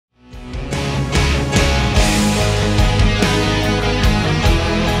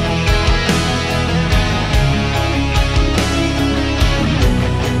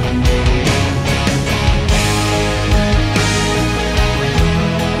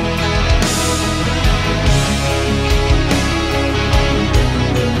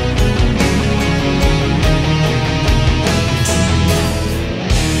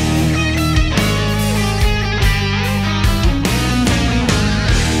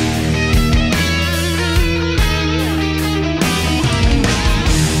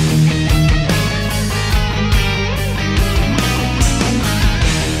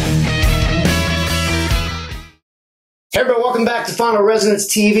Welcome back to Final Resonance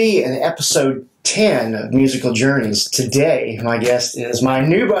TV and episode 10 of Musical Journeys. Today, my guest is my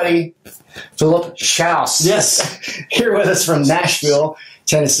new buddy, Philip Shouse. Yes. Here with us from Nashville,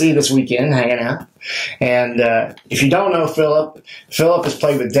 Tennessee this weekend, hanging out. And if you don't know Philip has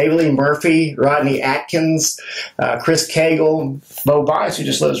played with David Lee Murphy, Rodney Adkins, Chris Cagle, Bice, who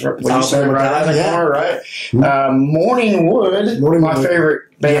just lives right in the corner, right? Morning Wood, my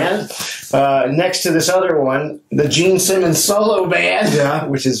favorite band. Next to this other one, the Gene Simmons solo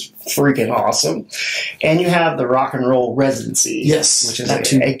band, which is freaking awesome. And you have the Rock and Roll Residency, which is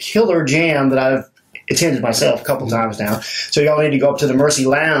a killer jam that I've attended myself a couple times now. So y'all need to go up to the Mercy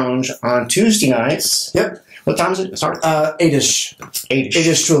Lounge on Tuesday nights. Yep. What time is it? Sorry. 8-ish.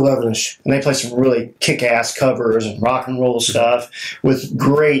 8-ish to 11-ish. And they play some really kick-ass covers and rock and roll stuff with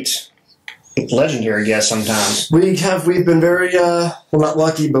great legendary guests sometimes. We've been very, well, not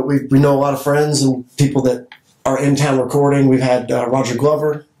lucky, but we know a lot of friends and people that are in town recording. We've had Roger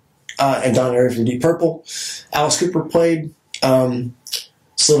Glover and Don Airy from Deep Purple. Alice Cooper played.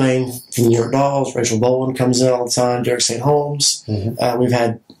 Sylvain from the New York Dolls. Rachel Bowen comes in all the time. Derek St. Holmes. We've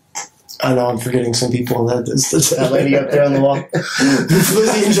had, I know I'm forgetting some people. That lady up there on the wall.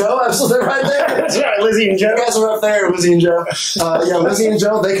 Lizzie and Joe, absolutely right there. That's right, Lizzie and Joe. You guys are up there, Lizzie and Joe. Lizzie and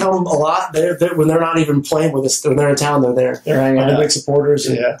Joe, they come a lot. They're when they're not even playing with us, when they're in town, they're there. They're hanging out. They're big supporters.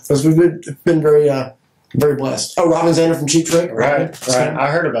 Because we've been very, very blessed. Oh, Robin Zander from Cheap Trick. Right. I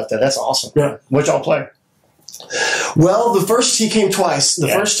heard about that. That's awesome. Yeah. What y'all play? Well, he came twice. The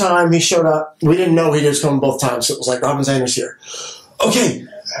first time he showed up, we didn't know he was coming both times, so it was like, Robin Zander's here. Okay,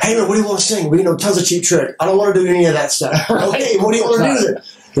 hey man, what do you want to sing? We know tons of Cheap Trick. I don't want to do any of that stuff. Okay, what do you want to do then?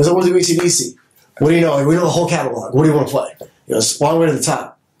 He goes, I want to do AC/DC. What do you know? We know the whole catalog. What do you want to play? He goes, Long Way to the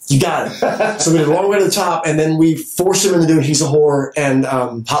Top. You got it. So we did Long Way to the Top, and then we forced him into doing He's a Whore and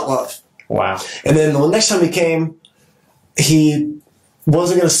Hot Love. Wow. And then the next time he came, he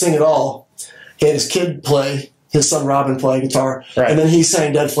wasn't going to sing at all. He had his kid play, his son Robin play guitar, and then he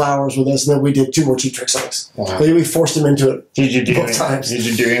sang Dead Flowers with us, and then we did 2 more Cheap Trick songs. Wow. We forced him into it. Did you do both times. Did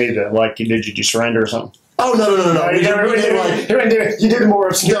you do any of the, did you do Surrender or something? Oh, no. You did more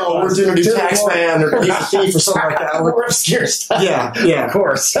obscure stuff. No, we're doing a Taxman or Thief or something like that. More obscure stuff. Yeah. Of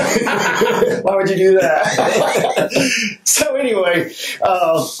course. Why would you do that? So anyway,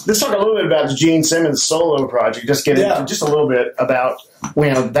 let's talk a little bit about the Gene Simmons solo project. Just get into just a little bit about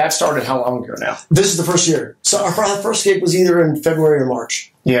that started how long ago now? This is the first year. So our first gig was either in February or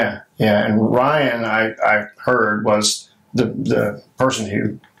March. Yeah. And Ryan, I heard, was the person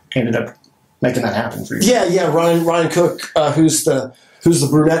who ended up making that happen for you. Yeah. Ryan Cook, who's the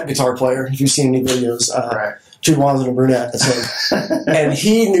brunette guitar player. If you've seen any videos, 2 blondes and a brunette. And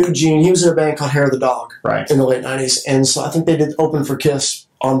he knew Gene. He was in a band called Hair of the Dog in the late 90s. And so I think they did open for Kiss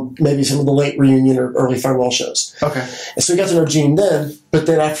on maybe some of the late reunion or early farewell shows. Okay. And so we got to know Gene then. But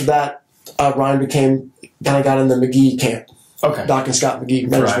then after that, Ryan got in the McGee camp. Okay. Doc and Scott McGee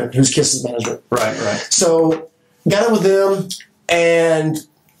management, who's Kiss's management. Right. So got in with them, and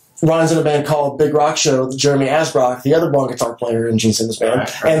Ryan's in a band called Big Rock Show, Jeremy Asbrock, the other blonde guitar player in Gene Simmons'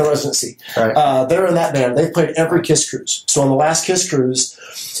 band, and the Residency. They're in that band. They've played every Kiss cruise. So on the last Kiss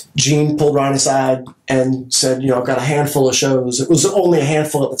cruise, Gene pulled Ryan aside and said, I've got a handful of shows. It was only a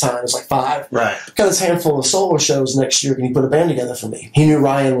handful at the time. It was like 5. Right. Got this handful of solo shows next year. Can you put a band together for me? He knew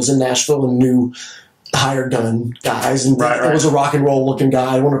Ryan was in Nashville and knew hired gun guys, and it was a rock and roll looking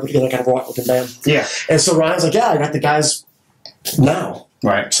guy. I wanted to put together kind of rock looking band. Yeah. And so Ryan's like, I got the guys now.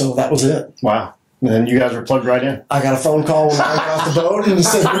 Right. So that was it. Wow. And then you guys were plugged right in. I got a phone call when I got off the boat and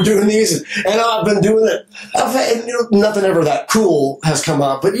said, we're doing these. And I've been doing it. I've had, nothing ever that cool has come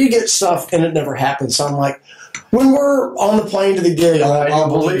up, but you get stuff and it never happens. So I'm like, when we're on the plane to the gig, I'll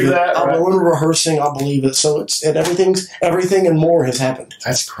believe that. When we're rehearsing, I'll believe it. So everything and more has happened.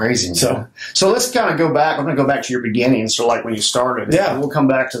 That's crazy. So let's kind of go back. I'm going to go back to your beginning. So like when you started. Yeah. We'll come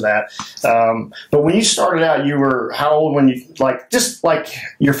back to that. But when you started out, you were how old when you, just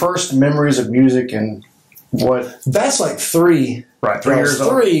your first memories of music and what? That's like 3. Right. 3 years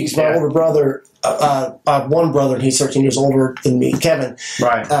old. 3, because my older brother, I have one brother, and he's 13 years older than me, Kevin.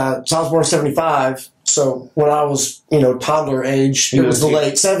 Right. So I was born in 75. So when I was, toddler age, it was the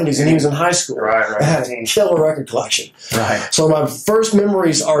late 70s, and he was in high school. Right. I had a killer record collection. Right. So my first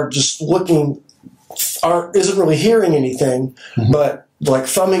memories are just isn't really hearing anything, but like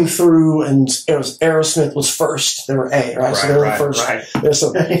thumbing through, and it was Aerosmith was first. They were A, right? So they were the first. Right. Yeah,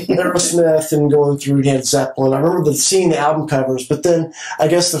 so Aerosmith and going through, he had Zeppelin. I remember seeing the album covers, but then I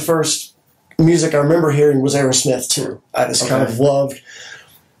guess the first music I remember hearing was Aerosmith too. I just kind of loved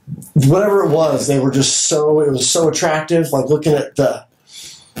whatever it was. They were just it was so attractive. Like looking at the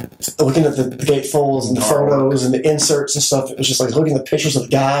looking at the gatefolds and the photos and the inserts and stuff. It was just like looking at the pictures of the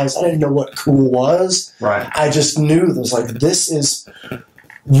guys. I didn't know what cool was. Right. I just knew it was like, this is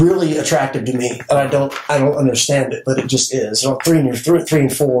really attractive to me, and I don't understand it, but it just is. 3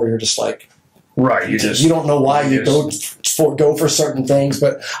 and 4, you're just like, right. You don't know why you go for certain things,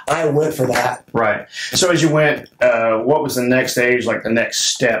 but I went for that. Right. So as you went, what was the next stage, like the next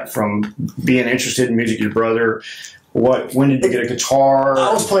step from being interested in music? Your brother, when did you get a guitar?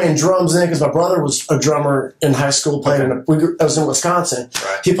 I was playing drums then because my brother was a drummer in high school. I was in Wisconsin.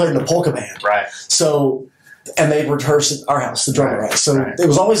 Right. He played in a polka band. Right. So, and they would rehearse at our house, the drummer house. So it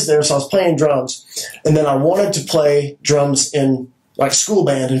was always there. So I was playing drums, and then I wanted to play drums in like school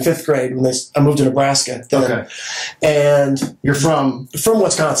band in 5th grade when I moved to Nebraska. Then. Okay. And you're from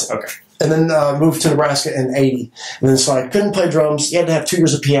Wisconsin. Okay. And then moved to Nebraska in 80. And then so I couldn't play drums. You had to have 2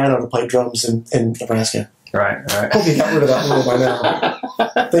 years of piano to play drums in Nebraska. Right. Hope you got rid of that rule by now.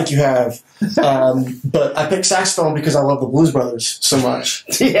 I think you have. But I picked saxophone because I love the Blues Brothers so much.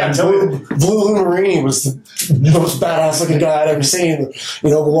 Yeah, Blue Marini was the most badass looking guy I'd ever seen.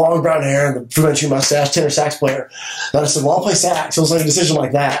 The long brown hair and the Fu Manchu mustache, tenor sax player. And I said, well, I'll play sax. So it was like a decision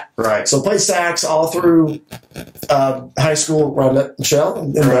like that. Right. So I played sax all through high school where I met Michelle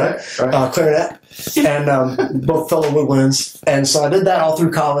and clarinet. And both fellow woodwinds. And so I did that all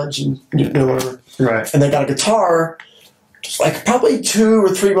through college and whatever. Right. And then got a guitar like probably 2 or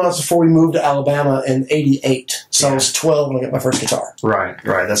 3 months before we moved to Alabama in 88. So I was 12 when I got my first guitar. Right.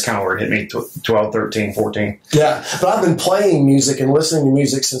 That's kind of where it hit me, 12, 13, 14. Yeah. But I've been playing music and listening to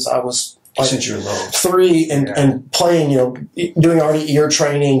music since I was since you were little. 3 and playing, doing already ear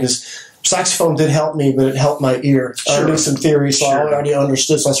training because saxophone did help me, but it helped my ear. Sure. I knew some theory, so I already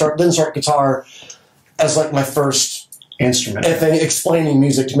understood. So I didn't start guitar as like my first instrument. If they explaining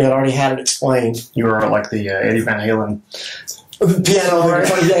music to me, I'd already had it explained. You were like the Eddie Van Halen. Piano,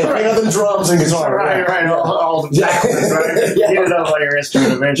 piano, then drums and guitar. Right. All the right? You ended up on your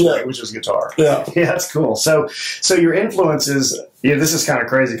instrument eventually, which was guitar. Yeah, that's cool. So your influences. Yeah, this is kind of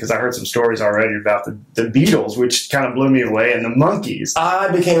crazy because I heard some stories already about the Beatles, which kind of blew me away, and the Monkees.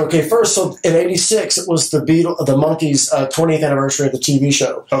 I became first. So in '86, it was the Monkees' 20th anniversary of the TV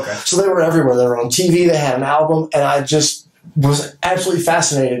show. Okay, so they were everywhere. They were on TV. They had an album, and I just was absolutely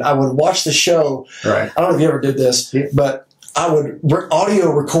fascinated. I would watch the show. Right. I don't know if you ever did this, but I would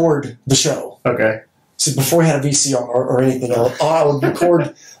audio record the show. Okay. So before we had a VCR or anything else, I would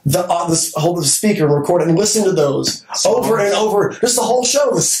record hold the speaker and record it and listen to those over and over. Just the whole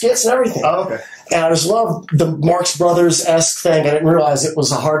show, the skits and everything. Oh, okay. And I just loved the Marx Brothers-esque thing. I didn't realize it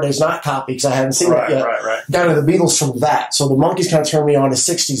was a Hard Day's Night copy because I hadn't seen it yet. Right. Got into the Beatles from that. So the Monkees kind of turned me on to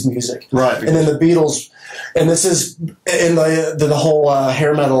 60s music. Right. And then the Beatles, and this is in the whole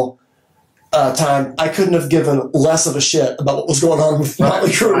hair metal time, I couldn't have given less of a shit about what was going on with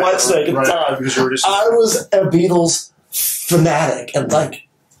Motley Crue and Whitesnake at the time. Because I was a Beatles fanatic at like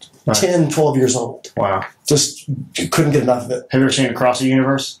 10, 12 years old. Wow. Just couldn't get enough of it. Have you ever seen Across the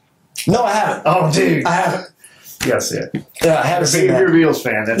Universe? No, I haven't. Oh, dude. I haven't. You gotta see it. Yeah, I haven't seen that. If you're a Beatles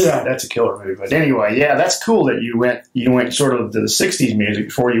fan, that's a killer movie. But anyway, that's cool that you went sort of to the 60s music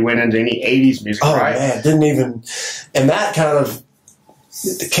before you went into any 80s music, right? Oh, man. Didn't even... And that kind of...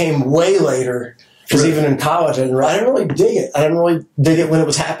 It came way later because even in college, I didn't really dig it. I didn't really dig it when it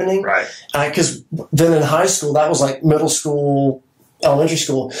was happening. Right. Because then in high school, that was like middle school, elementary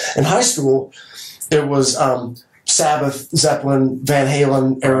school. In high school, it was Sabbath, Zeppelin, Van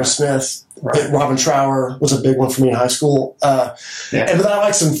Halen, Aerosmith. Right. Robin Trower was a big one for me in high school. And then I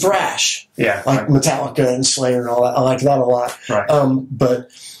liked some thrash. Yeah. Like Metallica and Slayer and all that. I liked that a lot. Right.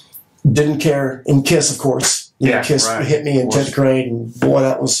 But didn't care. And Kiss, of course. Kiss hit me in 10th grade, and boy,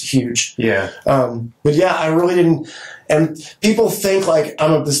 that was huge. Yeah. But I really didn't. And people think like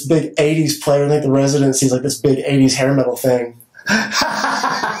I'm this big 80s player. I think the Residency is like this big 80s hair metal thing.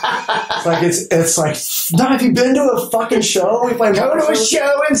 It's like, no, have you been to a fucking show? We play Go to a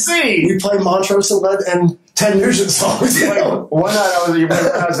show and see. We play Montrose and 10 Nugent songs. One night when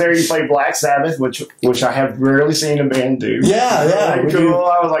I was there, you played Black Sabbath, which I have rarely seen a band do. Yeah. Cool.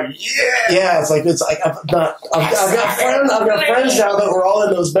 I was like, yeah. It's like I've got friends now that were all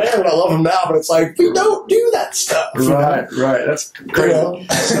in those bands, and I love them now. But it's like we don't do that stuff. Right. That's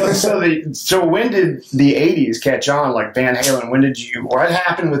crazy. So when did the 80s catch on? Like Van Halen, what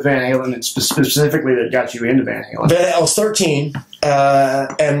happened with Van Halen specifically that got you into Van Halen? I was 13,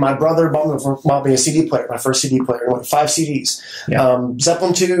 and my brother bought me a CD player, my first CD player. I went 5 CDs. Yeah.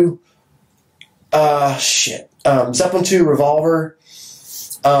 Zeppelin 2, Zeppelin 2, Revolver,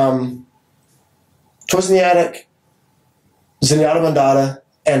 Toys in the Attic, Zenyatta Vendetta,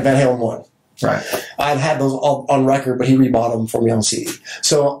 and Van Halen 1. Right. I'd had those all on record, but he rebought them for me on CD.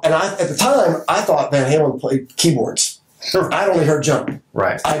 So, and at the time, I thought Van Halen played keyboards. I'd only heard Jump.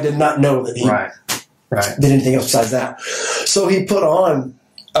 Right. I did not know that he right. did anything else besides that. So he put on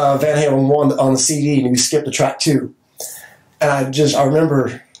Van Halen 1 on the CD, and we skipped to track 2. And I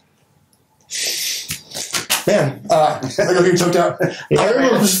remember, man, I go here choked out. I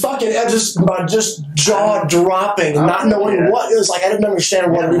remember my jaw dropping and not knowing what it was like. I didn't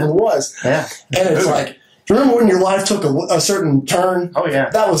understand what it even was. Yeah. And it's like, you remember when your life took a certain turn? Oh, yeah.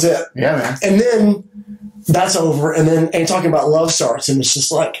 That was it. Yeah, man. And then that's over. And then talking about Love starts, and it's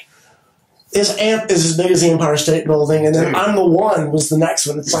just like, his amp is as big as the Empire State Building, and then Dude. I'm the One was the next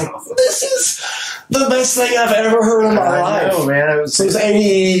one. It's like, this is the best thing I've ever heard in my life. I know, man. So it was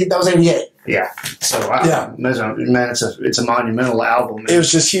 80. That was 88. Yeah. So Yeah. man, it's a monumental album. Man. It was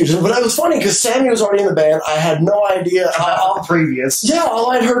just huge. But it was funny because Sammy was already in the band. I had no idea. all previous. Yeah,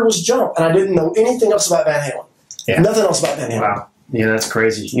 all I'd heard was Jump, and I didn't know anything else about Van Halen. Yeah. Nothing else about Van Halen. Wow. Yeah, that's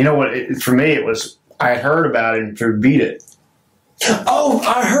crazy. You know what? For me, it was I had heard about it through Beat It. Oh,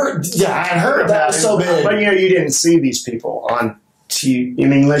 I heard. Yeah, I had heard that about was it, so big. but you didn't see these people on TV. I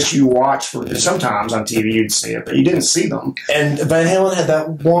mean, unless you watch sometimes on TV you'd see it, but you didn't see them. And Van Halen had that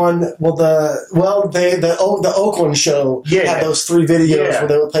one. The Oakland show had those 3 videos where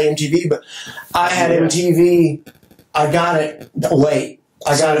they would play MTV. But I had MTV. I got it late.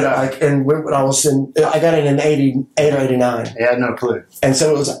 I got it when I was I got it in 88 or 89. Yeah, I had no clue. And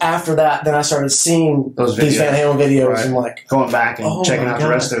so it was after that, then I started seeing these Van Halen videos and like going back and checking out the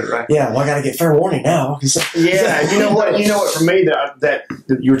rest of it, right? Yeah, well, I got to get fair warning now. Yeah, you know what? For me, that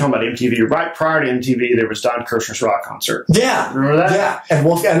you were talking about MTV. Right prior to MTV, there was Don Kirshner's rock concert. Yeah, remember that? Yeah,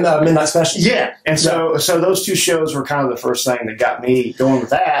 and Midnight Special. Yeah, and so those 2 shows were kind of the first thing that got me going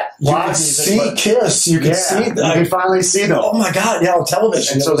with that. You could see Kiss. You could see them. You could finally see them. Oh my God! Yeah, on television.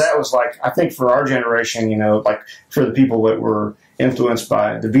 And so that was like, I think for our generation, like for the people that were influenced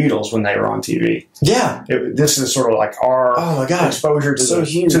by the Beatles when they were on TV. Yeah. This is sort of like our exposure to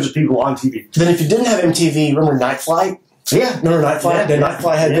the people on TV. Then if you didn't have MTV, remember Night Flight? Yeah. Remember Night Flight? Yeah, Night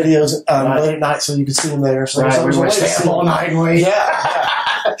Flight had videos late at night so you could see them there. So we would stay up all night and wait. Yeah.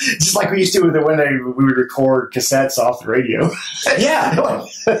 Just like we used to when we would record cassettes off the radio. Yeah.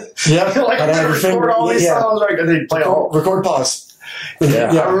 Like I record all these songs, right? And they'd play record pause.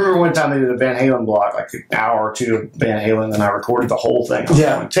 Yeah. I remember one time they did a Van Halen block, like an hour or 2 of Van Halen, and I recorded the whole thing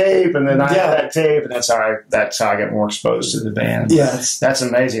on tape, and then I had that tape, and that's how I got more exposed to the band. Yes, that's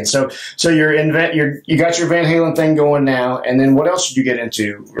amazing. So you got your Van Halen thing going now, and then what else did you get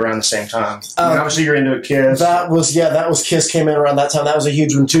into around the same time? Obviously, you're into Kiss. That was Kiss came in around that time. That was a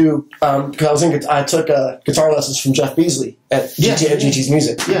huge one too, because I took guitar lessons from Jeff Beasley at GT's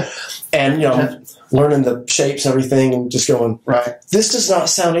Music. Yeah, and learning the shapes and everything, and just going, this does not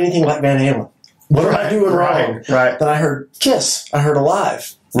sound anything like Van Halen. What am I doing wrong? Right. Then I heard Kiss. I heard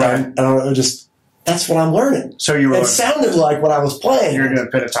Alive. Right. And that's what I'm learning. So it sounded like what I was playing. You're doing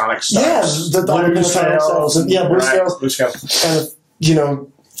pentatonic stuff. Yeah, the pentatonic scales. Blue scales.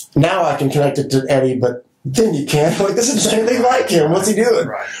 And, now I can connect it to Eddie, but then you can't. Like, this isn't anything like him. What's he doing?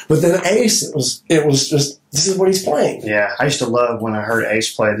 Right. But then Ace, it was just, this is what he's playing. Yeah. I used to love when I heard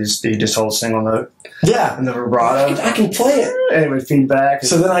Ace play he just hold a single note. Yeah. And the vibrato. I can play it. And it would feedback.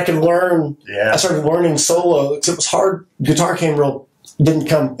 So then I could learn. Yeah. I started learning solo. It was hard. Guitar didn't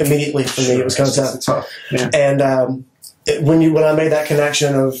come immediately for me. It was kind of tough. Yeah. And when I made that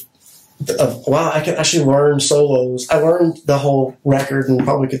connection of wow, I can actually learn solos. I learned the whole record and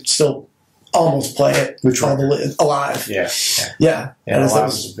probably could still almost play it. Alive. Yeah. And Alive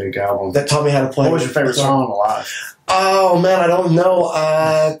was a big album. That taught me how to play. What was your favorite song on Alive? Oh man, I don't know.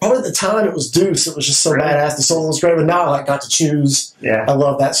 Probably at the time it was Deuce. It was just so badass. The solo was great, but now I got to choose. Yeah, I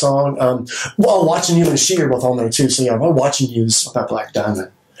love that song. Watching You and She are both on there too. So yeah, I'm Watching You's. What about Black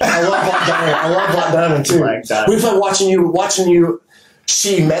Diamond? I love Black Diamond. I love Black Diamond too. We played Watching You.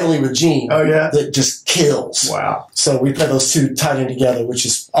 She medley with Gene. Oh yeah, that just kills. Wow. So we play those 2 tied in together, which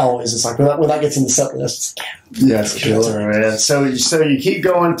is always it's like when that gets in the set list. Yeah, it's killer, man. So you keep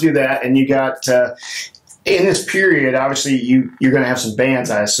going through that, and you got. In this period, obviously, you're going to have some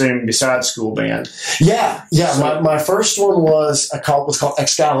bands, I assume, besides school band. Yeah. So, my first one was called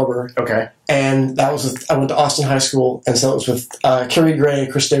Excalibur. Okay. And that was I went to Austin High School, and so it was with Kerry Gray,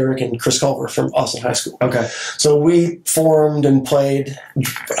 Chris Derrick, and Chris Culver from Austin High School. Okay. So we formed and played.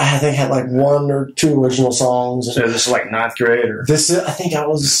 I think had like 1 or 2 original songs. So this is like 9th grade, or I think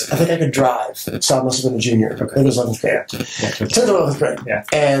I could drive, so I must have been a junior. Okay. It was 11th grade. 10th or 11th grade. Yeah.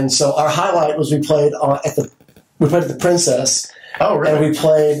 And so our highlight was we played at the Princess. Oh, really? And we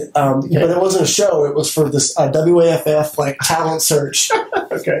played, but it wasn't a show. It was for this WAFF talent search.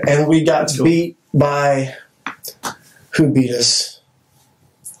 Okay. And we got beat by, who beat us?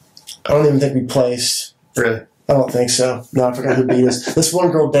 I don't even think we placed. Really? I don't think so. No, I forgot who beat us. This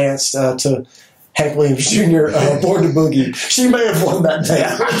one girl danced to Hank Williams Jr. Born to Boogie. She may have won that day.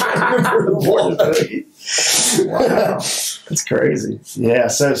 Born to Boogie. Wow, that's crazy. Yeah.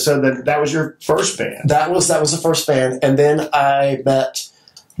 So that was your first band. That was the first band, and then I met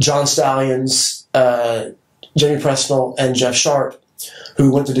John Stallions, Jamie Presnell, and Jeff Sharp,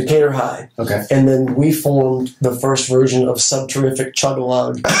 who went to Decatur High. Okay. And then we formed the first version of Subterrific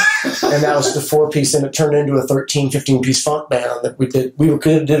Chug-a-Lug. And that was the 4-piece, and it turned into a 13, 15-piece funk band that we did. We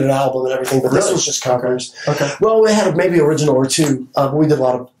did an album and everything, but this was just covers. Okay. Well, we had maybe original or two. We did a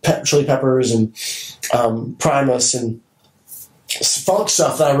lot of Chili Peppers and Primus and funk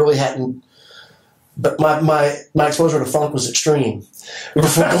stuff that I really hadn't. But my exposure to funk was extreme.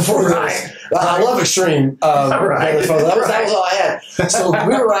 Before Right. I love extreme. Right. That was all I had. So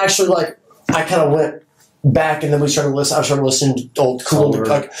we were actually like, I kind of went back, and then I started listening to old Cool,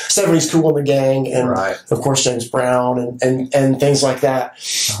 like 70s Cool and the Gang, and of course James Brown and things like that.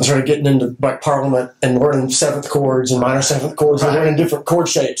 I started getting into like Parliament and learning seventh chords and minor seventh chords and learning different chord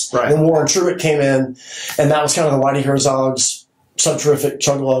shapes. Right. Then Warren Truitt came in, and that was kind of the Whitey Herzog's Subterrific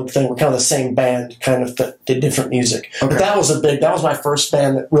Chug-a-Lug thing. We're kind of the same band, kind of that did different music. Okay. But that was my first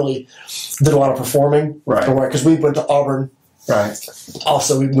band that really did a lot of performing. Right. Because we went to Auburn. Right.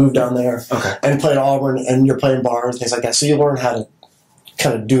 Also, we moved down there and played Auburn, and you're playing bars and things like that. So you learn how to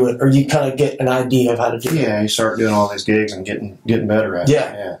kind of do it, or you kind of get an idea of how to do it. Yeah, you start doing all these gigs and getting better at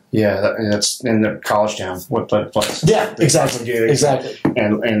it. Yeah. That's in the college town. What place? Yeah, exactly. Exactly.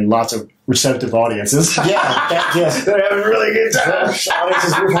 And lots of receptive audiences. Yeah. They're having a really good time.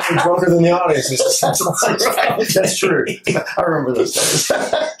 Audiences were probably drunker than the audiences. That's true. I remember those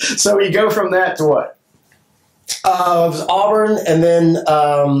days. So you go from that to what? It was Auburn, and then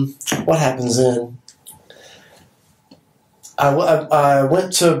what happens then? I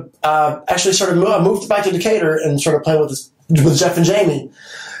went to I moved back to Decatur and started playing with Jeff and Jamie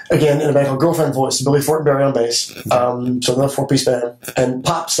again in a band called Girlfriend Voice. Billy Fortenberry on bass, so another 4-piece band, and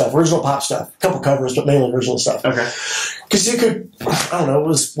pop stuff, original pop stuff, a couple covers, but mainly original stuff. Okay, because you could, I don't know, it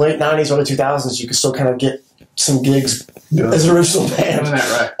was late '90s, early 2000s. You could still kind of get some gigs as an original band. Isn't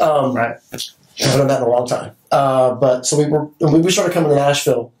that right? Right. I haven't done that in a long time. But so we started coming to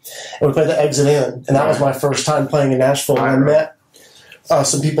Nashville, and we played the Exit In, and that was my first time playing in Nashville. And I met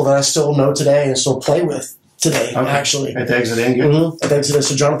some people that I still know today and still play with today, actually. At the Exit In? Mm-hmm. At the Exit In.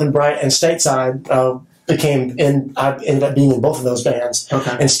 So Jonathan Bright and Stateside I ended up being in both of those bands.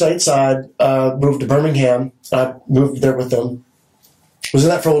 Okay. And Stateside moved to Birmingham. I moved there with them. Was in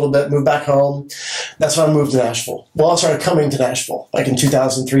that for a little bit, moved back home. That's when I moved to Nashville. Well, I started coming to Nashville, like in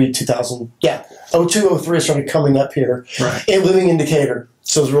 2003, 02, 03, I started coming up here and living in Decatur.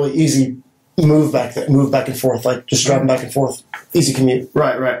 So it was really easy move back and forth, like just driving back and forth, easy commute.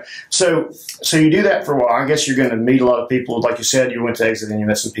 Right. So you do that for a while. I guess you're going to meet a lot of people. Like you said, you went to Exit and you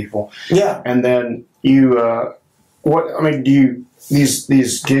met some people. Yeah. And then you, these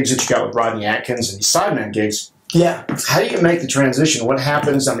gigs that you got with Rodney Adkins and these Sideman gigs, yeah. How do you make the transition? What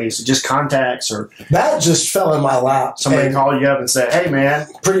happens? I mean, is it just contacts or? That just fell in my lap. Somebody called you up and said, hey, man.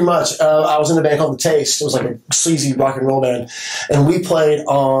 Pretty much. I was in a band called The Taste. It was like a sleazy rock and roll band. And we played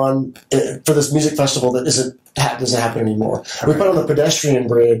for this music festival that doesn't happen anymore. Okay. We played on the pedestrian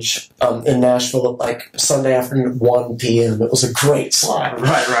bridge in Nashville at like Sunday afternoon at 1 p.m. It was a great slide.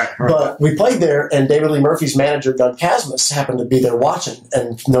 Right. But we played there, and David Lee Murphy's manager, Doug Casmus, happened to be there watching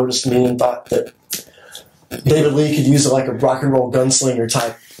and noticed me and thought that David Lee could use like a rock and roll gunslinger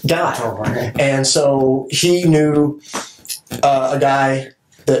type guy. And so he knew a guy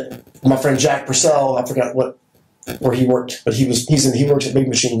that my friend Jack Purcell, I forgot where he worked, but he works at Big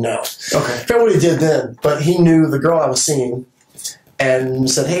Machine now. Okay. I forgot what he did then, but he knew the girl I was seeing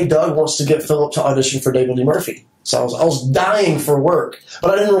and said, hey, Doug wants to get Philip to audition for David Lee Murphy. So I was dying for work, but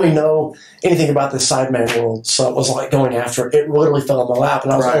I didn't really know anything about the Sideman world, so it was like going after it. It literally fell on my lap,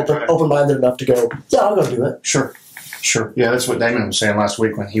 and I was open-minded enough to go, yeah, I'll go do it. Sure. Yeah, that's what Damon was saying last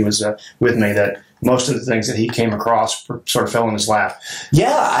week when he was with me, that most of the things that he came across sort of fell in his lap.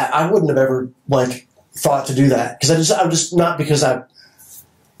 Yeah, I wouldn't have ever thought to do that, because I'm just not because I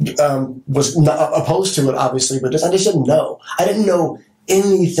was not opposed to it, obviously, but I just didn't know. I didn't know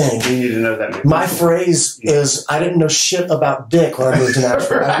anything. You need to know that. My phrase is, I didn't know shit about dick when I moved to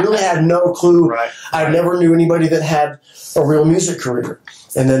Nashville. I really had no clue. I never knew anybody that had a real music career.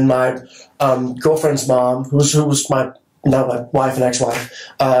 And then my girlfriend's mom, who was my not my wife and ex-wife,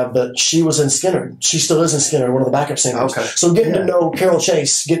 but she was in Skinner. She still is in Skinner, one of the backup singers. Okay. So getting to know Carol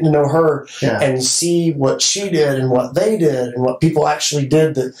Chase, getting to know her, Yeah. and see what she did and what they did and what people actually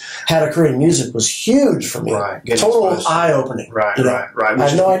did that had a career in music was huge for me. Right. Total eye-opening. Right, you know? right. I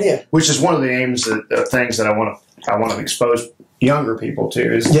had no idea. Which is one of the aims of things that I want to expose younger people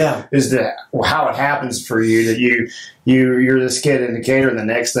to is that how it happens for you that you're this kid in Decatur, and the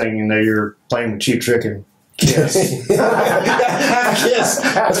next thing you know you're playing with Cheap Trick and Kiss. Kiss.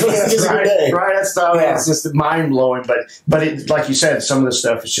 That's what it's a good day. Right. That's not, it's just mind blowing. But it, like you said, some of the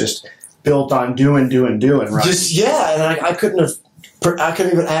stuff is just built on doing. Right. And I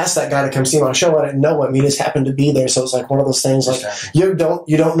couldn't even ask that guy to come see my show. I didn't know him. He just happened to be there. So it's like one of those things. Like you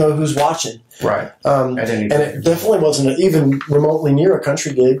don't know who's watching. Right. And it definitely wasn't even remotely near a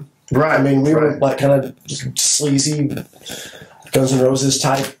country gig. Right. I mean, we were like kind of just sleazy Guns N' Roses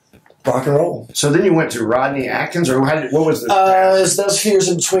type rock and roll. So then you went to Rodney, Adkins, or what was the? That was a few years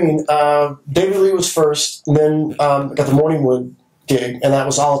in between. David Lee was first, and then got the Morningwood gig, and that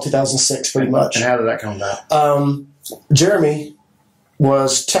was all 2006, pretty much. And how did that come about? Jeremy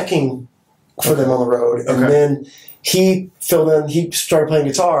was teching for them on the road, and then he filled in. He started playing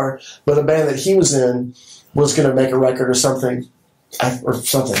guitar, but a band that he was in was going to make a record or something. I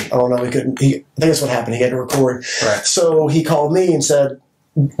don't know. I think that's what happened. He had to record. Right. So he called me and said,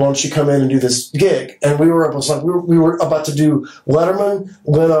 why don't you come in and do this gig? And we were about to do Letterman,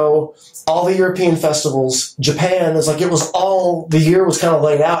 Leno, all the European festivals, Japan. It's like it was all the year was kind of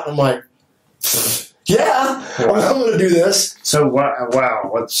laid out. And I'm like, I'm going to do this. So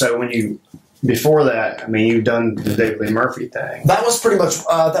wow. So when you before that, I mean, you've done the David Lee Murphy thing. That was pretty much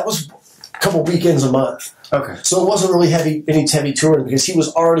that was a couple weekends a month. Okay. So it wasn't really any heavy touring because he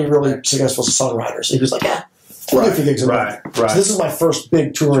was already really successful as a songwriter. So he was like, we'll do a few gigs a month. Right. So this is my first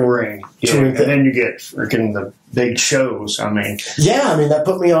big touring thing. And then you get freaking the big shows. I mean. Yeah, I mean, that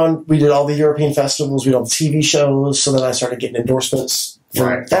put me on. We did all the European festivals. We did all the TV shows. So then I started getting endorsements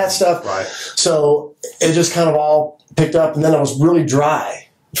for that stuff. Right. So it just kind of all picked up. And then I was really dry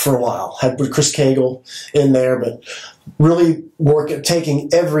for a while. Had Chris Cagle in there, but really taking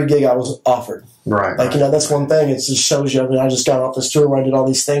every gig I was offered. Right. Like, that's one thing. It just shows you. I mean, I just got off this tour where I did all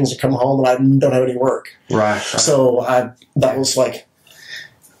these things and come home and I don't have any work. Right. So that was like.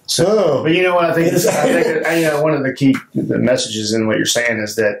 So, but you know what I think? One of the key messages in what you're saying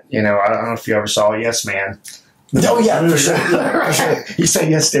is that I don't know if you ever saw Yes Man. Oh yeah, for sure. Yeah, for sure. You say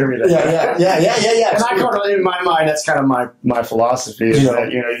yes to everything. Yeah. And I call it in my mind. That's kind of my philosophy. Is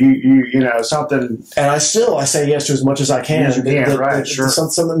that you something. And I say yes to as much as I can. Yes, you can, right? Sure.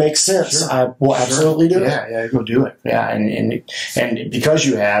 Something that makes sense. Sure. I will absolutely do it. Yeah, go do it. Yeah, and because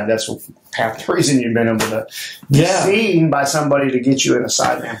you have, that's half the reason you've been able to be seen by somebody to get you in a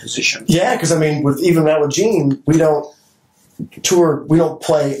sideman position. Yeah, because I mean, with Gene, we don't tour. We don't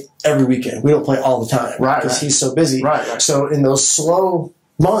play every weekend. We don't play all the time, right? Because he's so busy. Right. So in those slow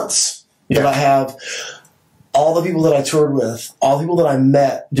months that I have, all the people that I toured with, all the people that I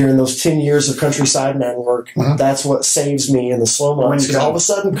met during those 10 years of country sideman work, that's what saves me in the slow months. Because all of a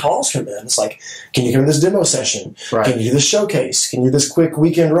sudden calls come in. It's like, can you come to this demo session? Right. Can you do this showcase? Can you do this quick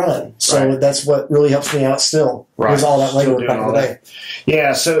weekend run? So that's what really helps me out still. Right. There's all that legwork back in the day.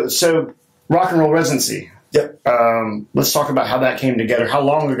 Yeah, so Rock and Roll Residency. Yep. Let's talk about how that came together. How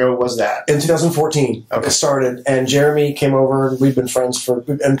long ago was that? In 2014, it started, and Jeremy came over. We've been friends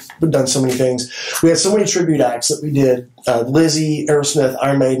and we've done so many things. We had so many tribute acts that we did. Lizzie, Aerosmith,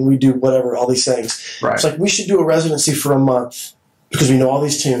 Iron Maiden, we do whatever, all these things. Right. It's like we should do a residency for a month because we know all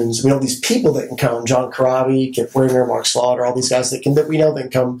these tunes. We know these people that can come. John Corabi, Kip Winger, Mark Slaughter, all these guys that we know that can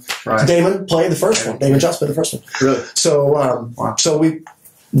come. Right. Damon played the first one. Damon Just played the first one. Really? So, so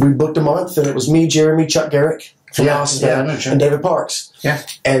we booked a month, and it was me, Jeremy, Chuck Garrick from House and David Parks. Yeah.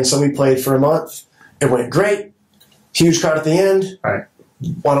 And so we played for a month. It went great. Huge crowd at the end. Right.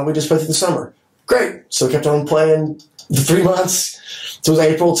 Why don't we just play through the summer? Great. So we kept on playing the 3 months. So it was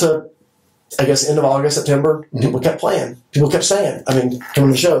April to, I guess, end of August, September. People kept playing. People kept staying. Coming to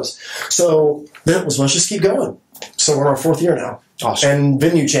the shows. So then it was, let's just keep going. So we're in our 4th year now. Awesome. And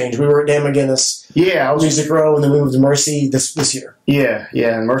venue change. We were at Dan McGinnis, Music Row, and then we moved to Mercy this year. Yeah.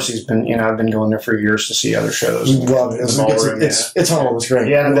 And Mercy's been, I've been going there for years to see other shows. We love it. It's home. It's great.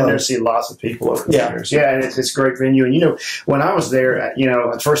 Yeah, I've been there to see lots of people over the years. Yeah, and it's a great venue. And, when I was there,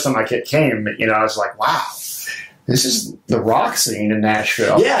 the first time I came, I was like, wow. This is the rock scene in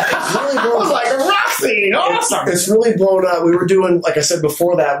Nashville. Yeah, it's really I was like, a rock scene, awesome. It's really blown up. We were doing, like I said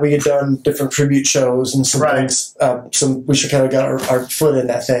before that, we had done different tribute shows and some things. We should kind of got our foot in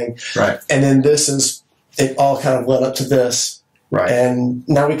that thing. Right. And then it all kind of led up to this. Right. And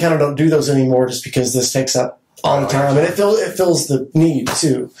now we kind of don't do those anymore just because this takes up all the time, and it fills the need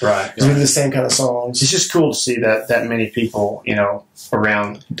too. Right. We do the same kind of songs. It's just cool to see that many people,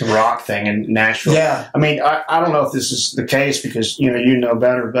 around the rock thing in Nashville. Yeah. I mean, I don't know if this is the case because you know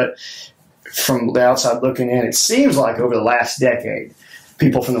better, but from the outside looking in, it seems like over the last decade,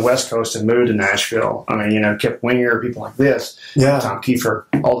 people from the West Coast have moved to Nashville. I mean, Kip Winger, people like this, Tom Kiefer,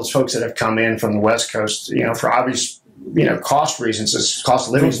 all those folks that have come in from the West Coast, for obvious, cost reasons. Cost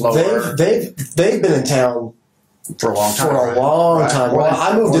of living is lower. They've been in town for a long time. Well,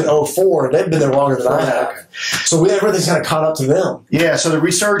 I moved in 2004. They've been there longer than I have. Okay. So everything's kind of caught up to them. Yeah, so the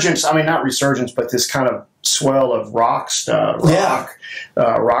resurgence, not resurgence, but this kind of swell of rock scene,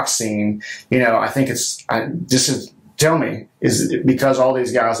 I think tell me, is it because all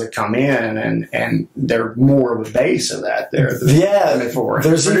these guys that come in and they're more of a base of that? There's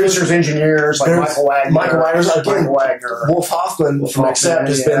producers, engineers like Michael Wagner. Wolf Hoffman from Accept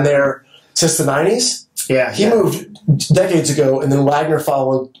has been there since the 90s. Yeah, he moved decades ago, and then Wagner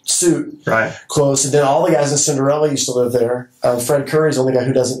followed suit close, and then all the guys in Cinderella used to live there. Fred Curry's the only guy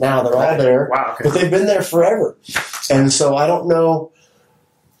who doesn't now. They're all there, but they've been there forever. And so I don't know.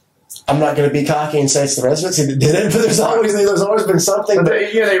 I'm not going to be cocky and say it's the Residency that did it, but there's always been something. But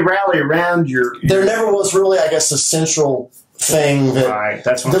they rally around your. There never was really, I guess, a central thing that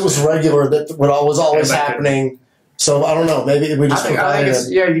was regular that was always happening. So I don't know. Maybe we just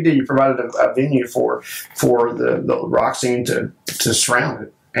you did. You provided a venue for the rock scene to surround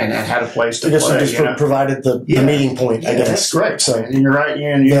it and had a place to play. You just provided the meeting point. I guess that's great. So and you're right. You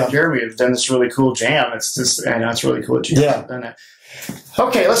and Jeremy have done this really cool jam. It's that's really cool that you have done that.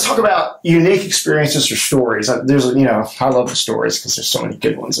 Okay, let's talk about unique experiences or stories. I love the stories because there's so many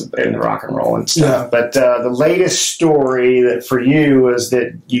good ones in the rock and roll and stuff. Yeah. But the latest story that for you is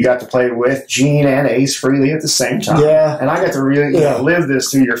that you got to play with Gene and Ace freely at the same time. Yeah. And I got to really live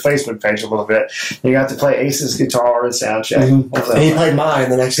this through your Facebook page a little bit. You got to play Ace's guitar at soundcheck. Mm-hmm. And he played mine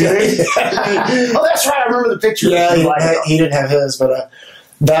the next day. Oh, that's right. I remember the picture. Yeah, he didn't have his, but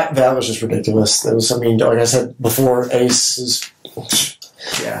that was just ridiculous. It was, like I said before, Ace is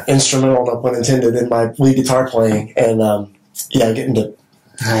instrumental, no pun intended, in my lead guitar playing, and getting to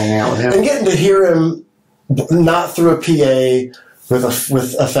hang out with him and getting to hear him not through a PA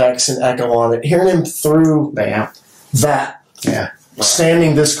with effects and echo on it, hearing him through that,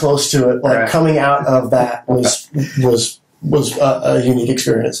 standing this close to it, coming out of that was a unique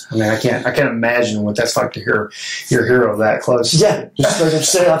experience. I mean, I can't imagine what that's like to hear your hero that close. Yeah, just like I'm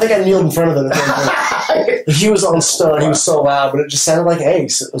saying, I think I kneeled in front of him. He was on stun. He was so loud, but it just sounded like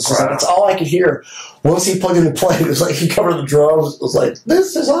Ace. It was just like, that's all I could hear. Once he plugged in the plate, it was like he covered the drums. It was like,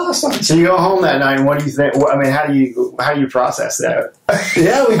 this is awesome. So you go home that night, and what do you think? I mean, how do you process that?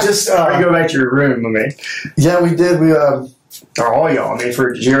 Yeah, we just you go back to your room. I mean, yeah, we did. We or all y'all. I mean,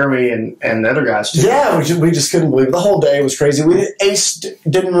 for Jeremy and the other guys too. Yeah, we just couldn't believe it. The whole day was crazy. Ace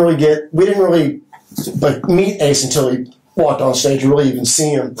didn't really meet Ace until he walked on stage and really even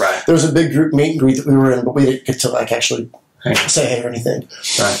see him. Right. There was a big group meet and greet that we were in, but we didn't get to actually say hey or anything.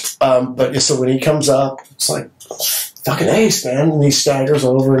 Right. But so when he comes up, it's like fucking Ace, man, and he staggers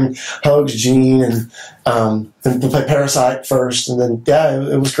over and hugs Gene, and we play Parasite first, and then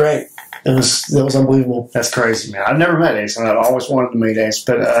it was great. It was unbelievable. That's crazy, man. I've never met Ace, and I've always wanted to meet Ace.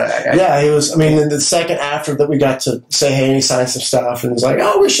 But he was. I mean, the second after that, we got to say hey, and he signed some stuff, and he was like,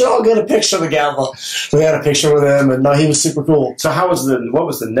 "Oh, we should all get a picture together." So we had a picture with him, and he was super cool. So what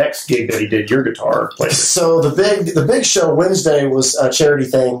was the next gig that he did your guitar play? So the big show Wednesday was a charity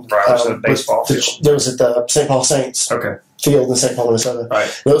thing. Right, it was a baseball field. It was at the St. Paul Saints. Field in St. Paul, Minnesota.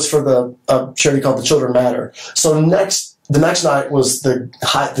 Right. It was for the charity called the Children Matter. So the next night was the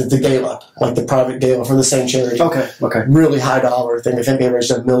gala, like the private gala for the same charity. Okay. Really high dollar thing. I think they raised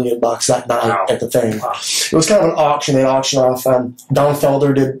 $1 million that night at the thing. Wow. It was kind of an auction. They auctioned off. Don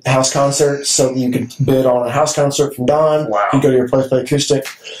Felder did house concerts, so you could bid on a house concert from Don. Wow. You go to your place, play acoustic.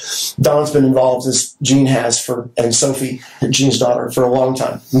 Don's been involved, as Gene has, and Sophie, Gene's daughter, for a long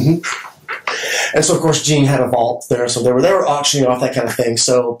time. Mm-hmm. And so, of course, Gene had a vault there, so they were auctioning off that kind of thing.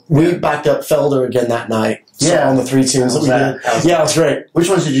 So we backed up Felder again that night. On the 3 tunes that we did. Yeah, it was great. Which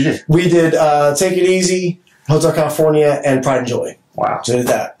ones did you do? We did Take It Easy, Hotel California, and Pride and Joy. Wow. So we did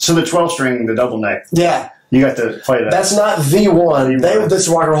that. So the 12-string, the double neck. Yeah. You got to play that. That's not the one. This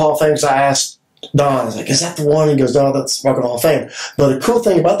Rock and Roll Hall of Fame, so I asked Don, I was like, is that the one? He goes, no, that's Rock and Roll Hall of Fame. But the cool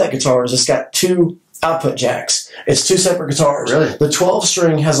thing about that guitar is it's got 2 output jacks. It's 2 separate guitars. Really? The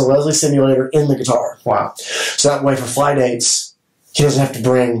 12-string has a Leslie simulator in the guitar. Wow. So that way for fly dates, he doesn't have to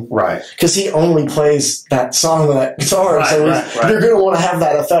bring... Right. Because he only plays that song with that guitar. Right, so you're going to want to have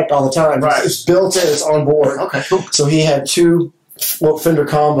that effect all the time. Right. It's built in. It's on board. Okay, cool. So he had 2 Fender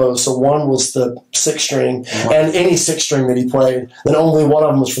combos. So one was the 6-string, and any 6-string that he played. Then only one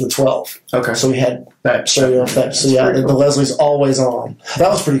of them was for the 12. Okay. So he had that stereo effect. So yeah, the Leslie's always on. That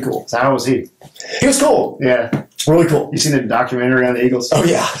was pretty cool. So how was he? He was cool. Yeah. Really cool. You seen the documentary on the Eagles? Oh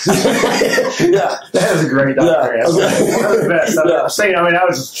yeah, yeah. That was a great documentary. Yeah. One of the best. Yeah. I'm saying, I mean, I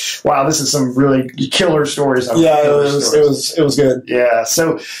was just, wow, this is some really killer stories. Yeah, it was good. Yeah.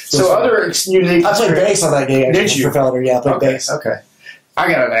 So other unique. I played bass on that gig. Actually, Did you? For Felder, yeah, I played bass. Okay. I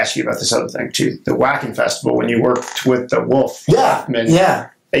got to ask you about this other thing too. The Whacking Festival when you worked with the Wolf. Yeah. Yeah.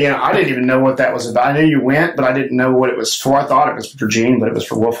 You know, I didn't even know what that was about. I knew you went, but I didn't know what it was for. I thought it was for Gene, but it was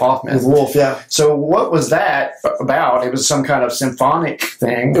for Wolf Hoffman. With Wolf, yeah. So what was that about? It was some kind of symphonic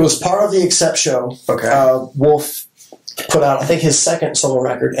thing? It was part of the Accept show. Okay. Wolf put out, I think, his second solo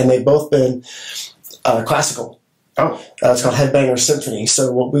record, and they've both been classical. Oh. It's called Headbanger Symphony.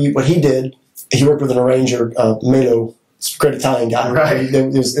 So what he did, he worked with an arranger, Melo. It's a great Italian guy. Right.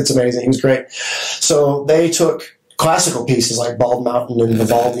 It's amazing. He was great. So they took classical pieces like Bald Mountain and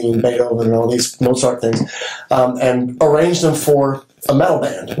Vivaldi and Beethoven and all these Mozart things, and arranged them for a metal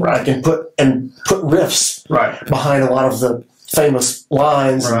band. Right. And put riffs behind a lot of the famous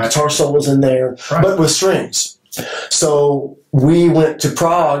lines and guitar solos in there, but with strings. So we went to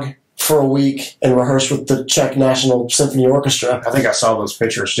Prague for a week and rehearsed with the Czech National Symphony Orchestra. I think I saw those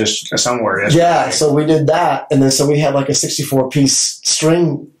pictures just somewhere yesterday. Yeah, so we did that, and then so we had like a 64-piece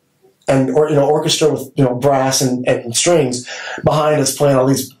string and orchestra with brass and strings behind us playing all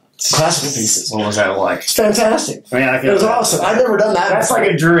these classical pieces. What was that like? It's fantastic. I mean, it was awesome. I've never done that. That's before.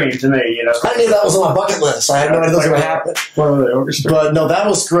 Like a dream to me, I knew that was on my bucket list. I had no idea that was going to happen. One of the orchestra. But no, that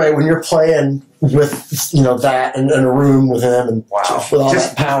was great when you're playing with that and in a room with him and with all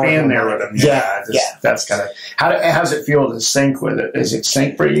just that power. Being there with him. Yeah. That's kind of how does it feel to sync with it? Is it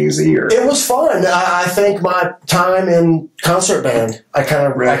sync pretty easy? Or it was fun. I think my time in concert band, I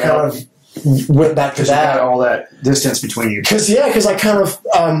kind of went back to that. You got all that distance between you. Because I kind of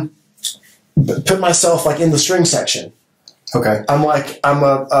put myself like in the string section. Okay. I'm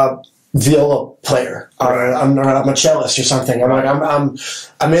a viola player. I'm a cellist or something.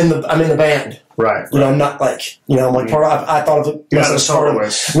 I'm in the band. Right. I'm not like I'm like part of. I thought of it myself as part of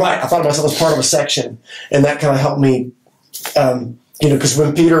I thought of myself as part of a section, and that kind of helped me. Because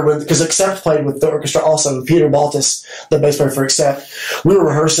because Accept played with the orchestra also, Peter Baltus, the bass player for Accept, we were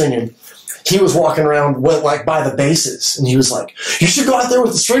rehearsing and he was walking around by the basses, and he was like, "You should go out there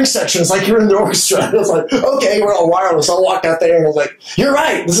with the string section. It's like you're in the orchestra." And I was like, "Okay, we're all wireless." I walked out there and I was like, "You're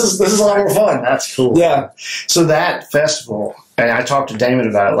right. This is a lot more fun." That's cool. Yeah. So that festival, and I talked to Damon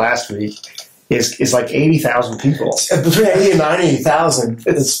about it last week, is like 80,000 people. Between 80 and 90,000.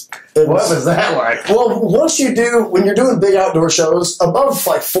 What was that like? Well, when you're doing big outdoor shows, above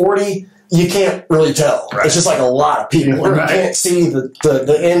like 40, you can't really tell. Right. It's just like a lot of people. And you can't see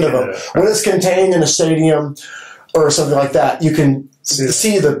the end of them. When it's contained in a stadium or something like that, you can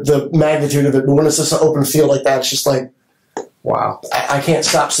see the magnitude of it. But when it's just an open field like that, it's just like, wow. I can't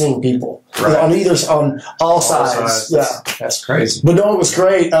stop seeing people. Right. On all sides. Yeah. That's crazy. But no, it was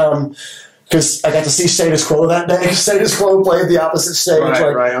great. Because I got to see Status Quo that day. Status Quo played the opposite stage,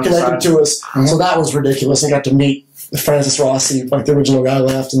 connected to us. Mm-hmm. So that was ridiculous. I got to meet Francis Rossi, like the original guy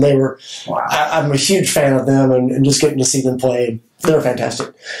left, and they were. Wow. I'm a huge fan of them, and just getting to see them play, they're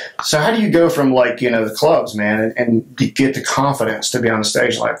fantastic. So how do you go from the clubs, man, and get the confidence to be on the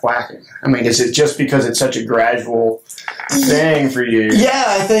stage like Whacking? I mean, is it just because it's such a gradual thing for you? Yeah,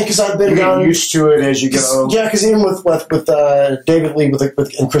 I think because I've been you get used to it as you go. Yeah, because even with David Lee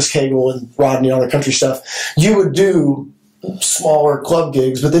and Chris Cagle and Rodney and all the country stuff, you would do smaller club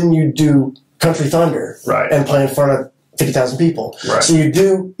gigs, but then you do Country Thunder and play in front of 50,000 people. Right. So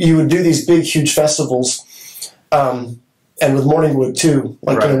you would do these big, huge festivals, and with Morningwood too.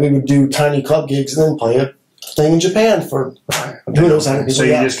 We would do tiny club gigs and then play a thing in Japan for who knows how many people. So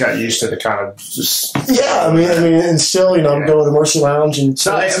you just got used to the kind of I mean, and still, I'm going to the Mercy Lounge, and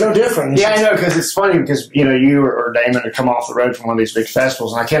so it's no different. I know, because it's funny because you or Damon to come off the road from one of these big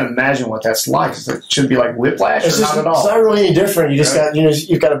festivals, and I can't imagine what that's like. It should be like whiplash, or not at all. It's not really any different. You just got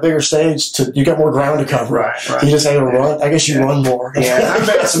you've got a bigger stage you got more ground to cover. Right. You just have to run. I guess you run more. Yeah, I've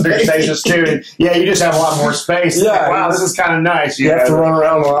been at some big stages too. And you just have a lot more space. Yeah, wow, this is kind of nice. You have to run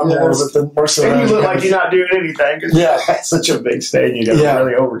around a lot more with the Mercy Lounge. And you look like you're not doing anything. It's such a big stage. You got to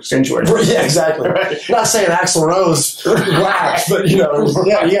really over-accentuate. Yeah, exactly. Not saying Axl Rose wax, but you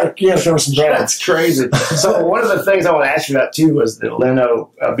got to show some jazz. That's crazy. So one of the things I want to ask you about too was that Leno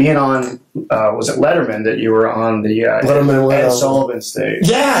being on was it Letterman that you were on the Letterman Ed Sullivan stage?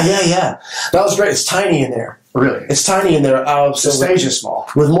 Yeah. That was great. It's tiny in there. Really, it's tiny in there. The stage is small.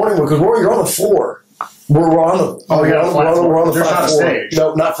 With Morningwood, because you're on the floor. We're on the we're on the there's not a stage.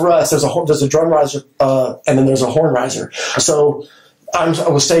 No, not for us. There's a drum riser, and then there's a horn riser. So I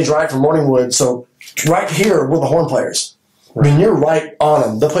was stage right for Morningwood. So right here, we're the horn players. Right. I mean, you're right on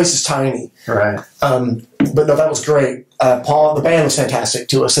them. The place is tiny. Right. But no, that was great. Paul, the band was fantastic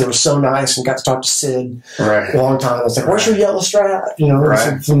to us. They were so nice, and got to talk to Sid a long time. I was like, "Where's your yellow strap?" You know,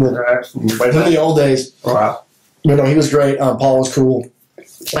 from the old days. Wow. You know, he was great. Paul was cool.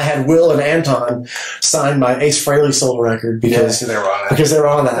 I had Will and Anton sign my Ace Frehley solo record because they were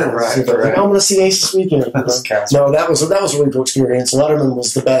on that. Right, so like, I'm going to see Ace this weekend. No, that was a really cool experience. Letterman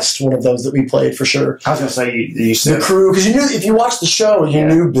was the best one of those that we played for sure. I was going to say you said the crew, because you knew if you watched the show, you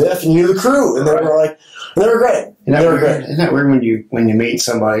knew Biff and you knew the crew, and they were great. Isn't that weird when you meet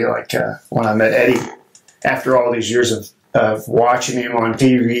somebody like when I met Eddie after all these years of watching him on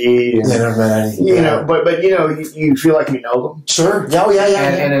TV, and, but you feel like you know them. Sure.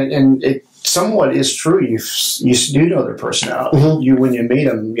 And it somewhat is true. You do know their personality. Mm-hmm. When you meet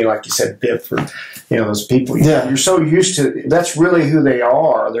them, like you said, Biff, or those people. You're so used to. That's really who they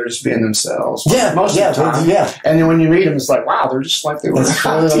are. They're just being themselves. Most of the time. And then when you meet them, it's like, wow, they're just like they were on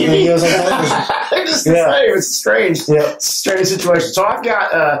TV. They're just the same. It's strange. It's a strange situation. So I've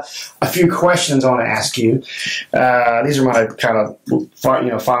got a few questions I want to ask you. These are my kind of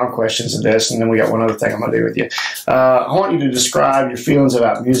final questions of this, and then we got one other thing I'm going to do with you. I want you to describe your feelings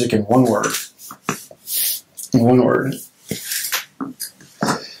about music in one word. In one word.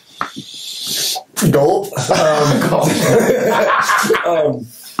 Gulp.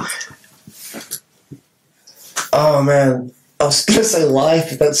 Oh man, I was gonna say life,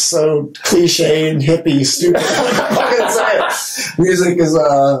 but that's so cliche and hippie, stupid. I'm not gonna say it. Music is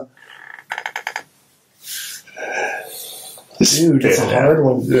dude, it's a hard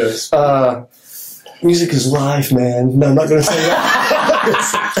one. Yes. Music is life, man. No, I'm not gonna say that.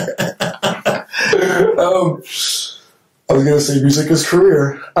 I was gonna say music is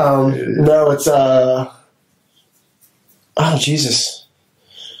career. No, it's oh Jesus.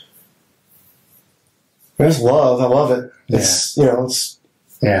 There's love. I love it. It's it's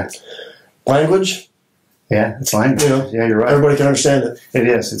language. Yeah, it's language. Yeah, you're right. Everybody can understand it. It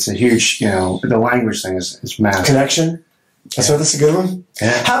is. It's a huge. The language thing is massive. Connection. So that's a good one.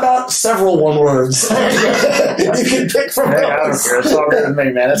 Yeah. How about several one words? You can pick from those. I don't care. It's all good with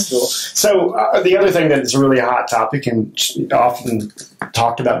me, man. That's cool. So the other thing that is a really hot topic and often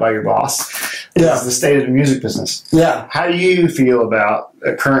talked about by your boss is the state of the music business. Yeah. How do you feel about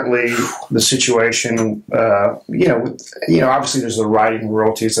currently the situation? Obviously there's the writing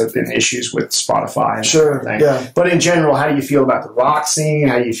royalties that have been issues with Spotify. And everything. Yeah. But in general, how do you feel about the rock scene?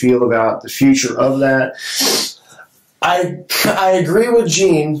 How do you feel about the future of that? I agree with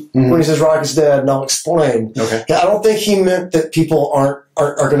Gene when he says rock is dead, and I'll explain. Okay. I don't think he meant that people are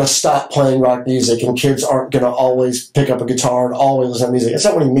going to stop playing rock music and kids aren't going to always pick up a guitar and always listen to music. That's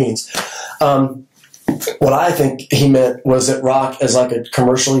not what he means. What I think he meant was that rock as like a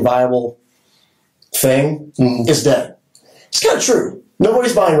commercially viable thing is dead. It's kind of true.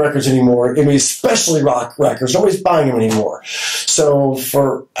 Nobody's buying records anymore. I mean, especially rock records. Nobody's buying them anymore. So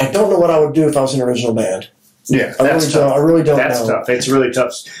I don't know what I would do if I was in an original band. Yeah, I really don't know. That's tough. It's really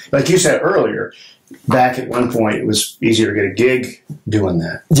tough. Like you said earlier, back at one point it was easier to get a gig doing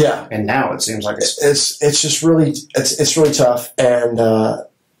that. Yeah, and now it seems like it's just really it's really tough, and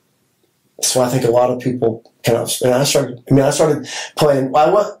so I think a lot of people kind of. And I started playing.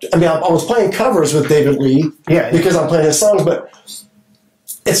 I was playing covers with David Lee, because I'm playing his songs, but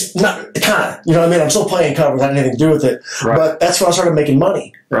it's not kind of, I'm still playing covers. I had anything to do with it, but that's when I started making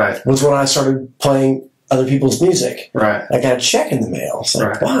money. Right, was when I started playing other people's music. Right. I got a check in the mail. It's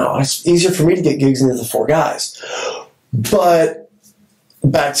like, wow, it's easier for me to get gigs than the four guys. But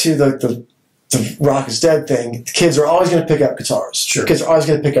back to the rock is dead thing, the kids are always going to pick up guitars. Sure. Kids are always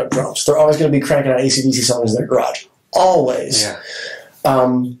going to pick up drums. They're always going to be cranking out AC/DC songs in their garage. Always. Yeah.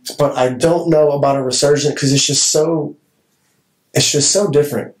 But I don't know about a resurgence because it's just so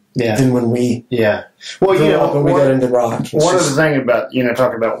different. Yeah. Than when we when we got into rock. One of the things about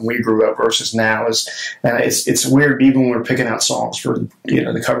talking about when we grew up versus now is, and it's weird even when we're picking out songs for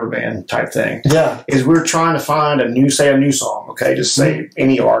the cover band type thing. Yeah, is we're trying to find a new song. Okay, just say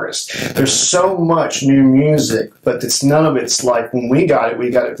any artist. There's so much new music, but none of it's like when we got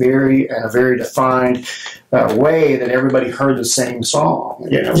it very in a very defined way that everybody heard the same song.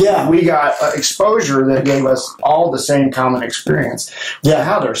 We got exposure that gave us all the same common experience. Yeah,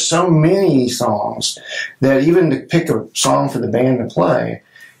 how there's so many songs that even to pick a song for the band to play,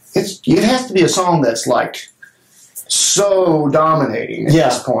 it has to be a song that's like so dominating at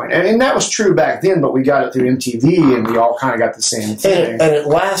this point. And that was true back then, but we got it through MTV, and we all kind of got the same thing. And it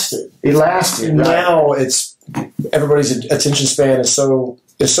lasted. It lasted. Right? Now it's everybody's attention span is so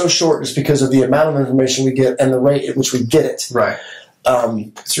short just because of the amount of information we get and the rate at which we get it. Right.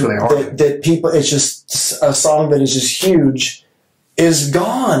 It's really hard. That people, it's just a song that is just huge is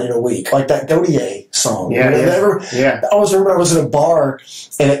gone in a week, like that Godier song. Yeah, I always remember I was in a bar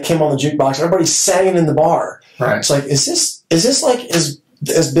and it came on the jukebox. Everybody sang it in the bar. Right. It's like, is this like as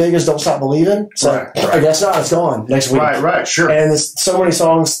big as Don't Stop Believing? It's like, I guess not. It's gone next week. Right, sure. And there's so many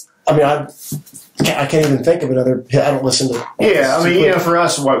songs. I mean, I can't even think of another. I don't listen to. Yeah, I mean, for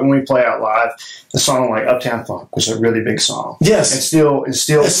us, when we play out live, a song like Uptown Funk was a really big song. Yes, it's still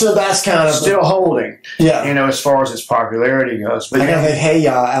that's kind of still holding. Yeah, as far as its popularity goes. But I think Hey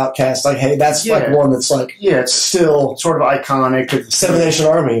Ya, Outkast, like Hey, that's like one that's like it's still sort of iconic. Seven Nation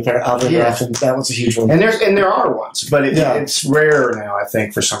Army, and that was a huge one. And there are ones, but it's rare now. I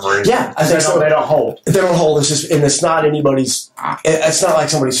think for some reason. Yeah, I think they don't hold. They don't hold. It's just, and it's not anybody's. It's not like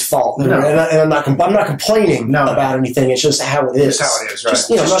somebody's fault. No. And I'm not complaining about anything. It's just how it is. It's how it is, right?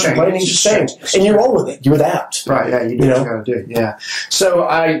 Just, I'm not complaining. Just change. And you roll with it. You adapt. Right, yeah, you do what you got to do. Yeah. So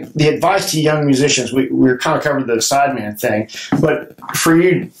the advice to young musicians, we're kind of covered the sideman thing, but for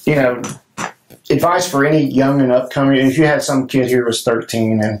you, advice for any young and upcoming, if you had some kid here who was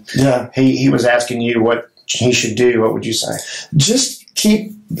 13 and he was asking you what he should do, what would you say? Just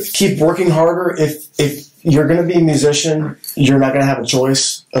keep working harder. If you're going to be a musician, you're not going to have a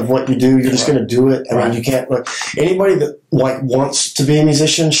choice of what you do. You're just going to do it. I mean, you can't. Anybody that wants to be a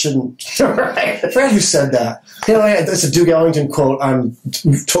musician shouldn't. I forgot who said that. That's a Duke Ellington quote. I'm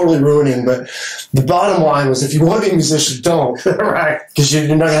totally ruining, but the bottom line was, if you want to be a musician, don't. Right? Because you're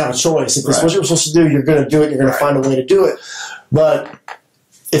not going to have a choice. If it's what you're supposed to do, you're going to do it. You're going to find a way to do it. But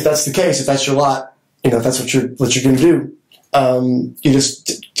if that's the case, if that's your lot, if that's what you're going to do. You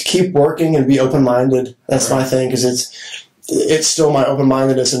just keep working and be open-minded. That's my thing, because it's still my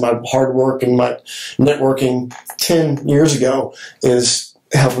open-mindedness and my hard work and my networking 10 years ago is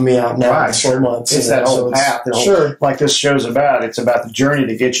helping me out now in 4 months. It's that whole path. Like this show's about. It's about the journey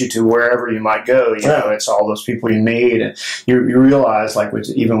to get you to wherever you might go. It's all those people you meet, and you realize, like when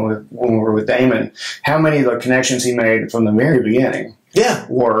we were with Damon, how many of the connections he made from the very beginning. Yeah,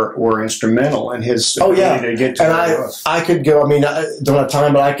 were instrumental in his ability to get to. And I could go. I mean, I don't have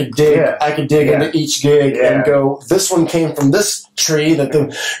time, but I could dig. Yeah. I could dig into each gig and go. This one came from this tree.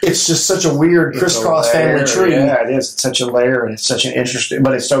 It's just such a weird crisscross family tree. Yeah, it is. It's such a layer, and it's such an interesting.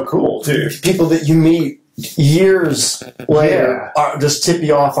 But it's so cool too. People that you meet years later just tip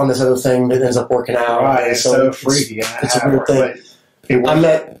you off on this other thing that ends up working out. Right, it's so freaky. It's a weird thing. I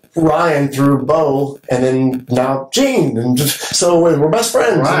met Ryan through Bo, and then now Gene, and so we're best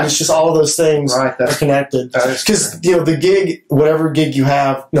friends. Right. And it's just all of those things are connected. Because the gig, whatever gig you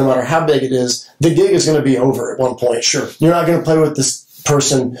have, no matter how big it is, the gig is going to be over at one point. Sure, you're not going to play with this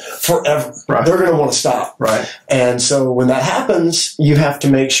person forever. Right. They're going to want to stop. Right. And so when that happens, you have to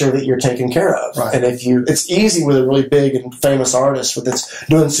make sure that you're taken care of. Right. And it's easy with a really big and famous artist that's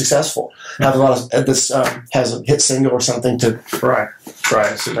doing successful. Have a lot of this has a hit single or something to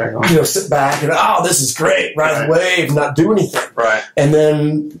sit back and this is great, ride the wave, not do anything. Right. And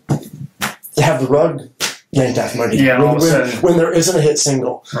then have the rug yanked off my knee. Yeah. When there isn't a hit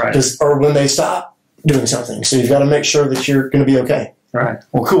single, right? Or when they stop doing something, so you've got to make sure that you're going to be okay. Right.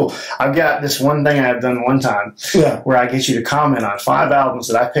 Well, cool. I've got this one thing I've done one time where I get you to comment on 5 albums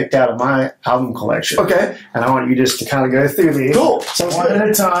that I picked out of my album collection. Okay. And I want you just to kind of go through these. Cool. Sounds one at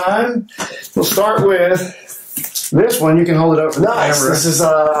a time. We'll start with this one. You can hold it up for the camera. This is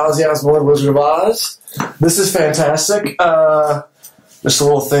Ozzy Osbourne, Wizard of Oz. This is fantastic. Just a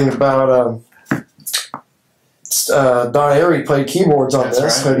little thing about Don Airey played keyboards on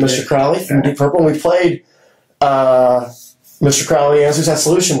this. Played Mr. Crowley from Deep Purple. We played Mr. Crowley Answers That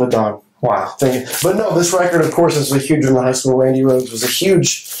Solution with Don. Wow. But no, this record, of course, is a huge one in high school. Randy Rhoads was a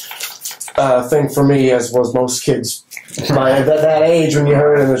huge thing for me, as was most kids. By that age, when you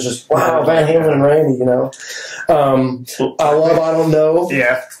heard it, it was just, wow, Van Halen and Randy, I Love I Don't Know.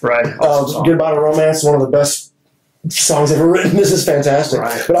 Yeah, right. Goodbye to Romance, one of the best songs ever written. This is fantastic.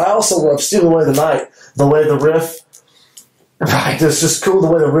 Right. But I also love Steal Away the Night. The way the riff... Right. It's just cool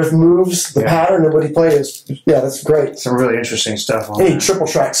the way the riff moves, the pattern of what he played is, that's great. Some really interesting stuff on Any triple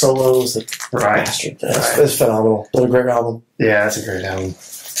track solos. It's phenomenal. What a great album. Yeah, that's a great album.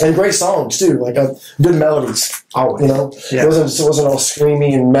 And great songs, too. Good melodies. Always. It wasn't all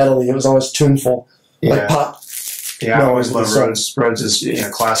screamy and metally. It was always tuneful. Yeah. Like pop. Yeah, I always love Rhoads.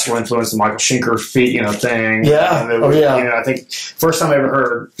 Rhoads' classical influence, the Michael Schenker thing. Yeah. I think first time I ever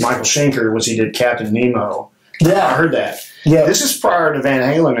heard Michael Schenker was he did Captain Nemo. Yeah. I heard that. Yeah. This is prior to Van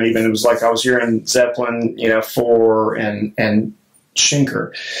Halen even. It was like I was hearing Zeppelin, 4 and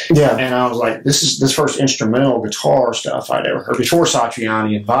Schenker. Yeah. And I was like, this is this first instrumental guitar stuff I'd ever heard before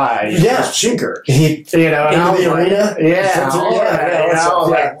Satriani and Vice. Yeah. Schenker. And I was the like, arena. I was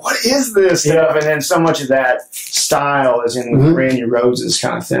like, what is this stuff? And then so much of that style is in Randy Rhoads'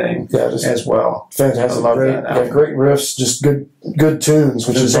 kind of thing as well. Fantastic. I love great, that. Yeah, great riffs, just good tunes.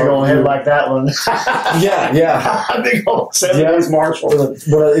 Which is a big old head like that one. yeah. Big old 70s Marshall.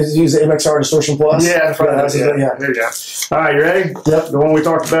 What is use the MXR Distortion Plus? Yeah, There you go. All right, you ready? Yep. The one we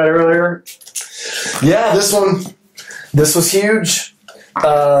talked about earlier? Yeah, this was huge.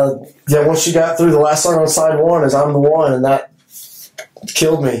 Once you got through the last song on side 1 is I'm the One, and that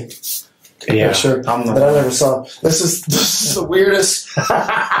killed me. Yeah, sure. I never saw. This is the weirdest.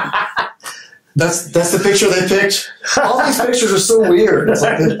 That's the picture they picked. All these pictures are so weird. It's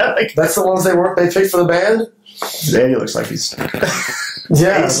like that's the ones they picked for the band. Eddie looks like he's. It's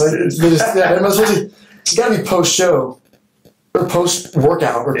got to be post show. Or post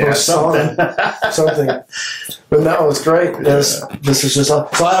workout, or post something. But no, it's great. This is just. So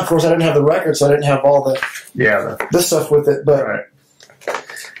of course I didn't have the record, so I didn't have all this stuff with it. But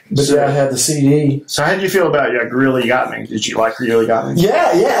I had the CD. So how did you feel about Really Got Me? Did you like Really Got Me?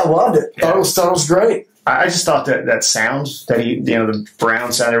 Yeah, I loved it. Thought it was great. I just thought that sound that the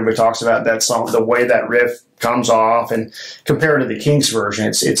Brown sound everybody talks about, that song, the way that riff comes off, and compared to the Kinks version,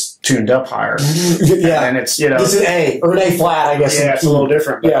 it's tuned up higher. Yeah, and it's this is A or an A flat, I guess. Yeah, it's a little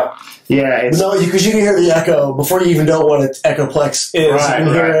different. Yeah. No, because you can hear the echo before you even know what an echoplex is. Right, you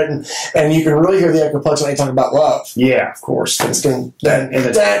can hear it, and you can really hear the echoplex when you talk about love. Yeah, of course. That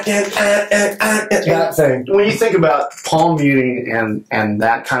thing. When you think about palm muting and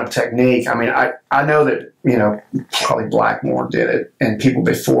that kind of technique, I mean, I know that probably Blackmore did it and people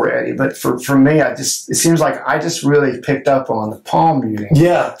before Eddie, but for me, it seems like I just really picked up on the palm muting.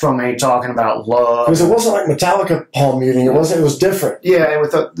 Yeah, from me talking about love, because it wasn't like Metallica palm muting. It was different. Yeah,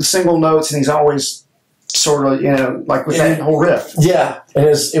 with the single notes, and he's always sort of like with that whole riff. Yeah, and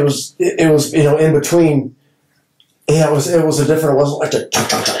it was in between. Yeah, it was a different. It wasn't like a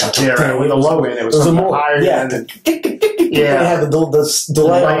with a low end. It was a more higher. It had the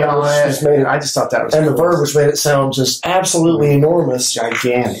delay on it, just made it. I just thought that was and cool. The verb, which made it sound just absolutely enormous,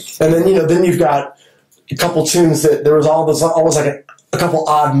 gigantic. And then you've got a couple tunes that there was always like a couple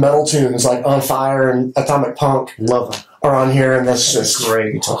odd metal tunes like On Fire and Atomic Punk. Love them. Are on here, and that's just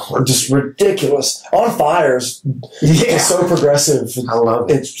great. Just ridiculous. On Fire's so progressive. I love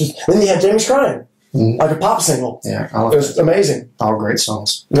it. It's just, then you had James crying. Like a pop single. Yeah, it was amazing. All great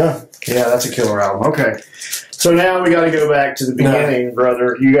songs. Yeah, that's a killer album. Okay, so now we got to go back to the beginning,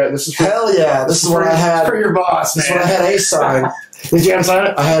 brother. You got this is for, hell yeah. This is what I had for your boss. This is what I had Ace sign. Did you sign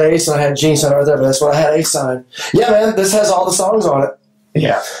it? I had Ace and I had Gene sign right there, but that's what I had Ace sign. Yeah, man. This has all the songs on it.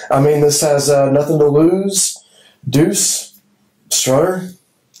 Yeah, I mean, this has Nothing to Lose, Deuce, Strutter,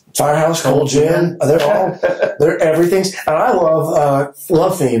 Firehouse, Cold Gin. They're everything's. And I love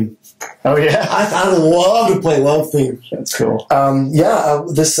Love Theme. Oh yeah, I love to play Love Theme. That's cool.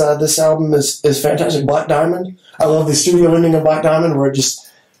 This album is fantastic. Black Diamond. I love the studio ending of Black Diamond where it just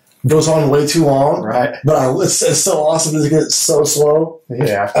goes on way too long. Right. But it's so awesome to get so slow.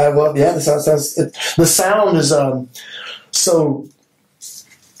 Yeah. I love. Yeah, the sound is so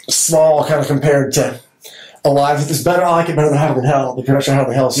small, kind of compared to Alive. It's better. I like it better than Heaven and Hell. The production of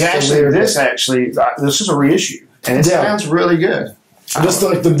Heaven and Hell is so weird. This is a reissue, and it sounds really good. Just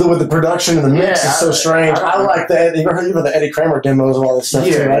like with the production and the mix is so strange. I like that. You ever heard of the Eddie Kramer demos and all this stuff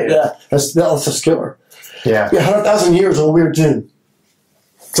too, right? Yeah. That's just killer. Yeah. 100,000 Years is a weird tune.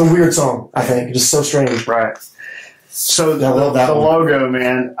 It's a weird song, I think. Just so strange. Right. So I love that the one. logo,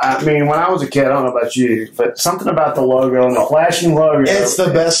 man. I mean, when I was a kid, I don't know about you, but something about the logo and the flashing logo. It's the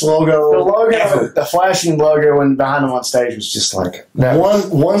best logo. The logo, ever. The flashing logo, and behind them on stage was just like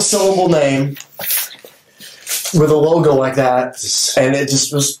one syllable name with a logo like that, and it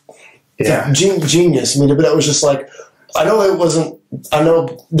just was genius. I mean, but it was just like I know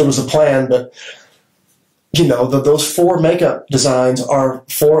there was a plan, but those 4 makeup designs are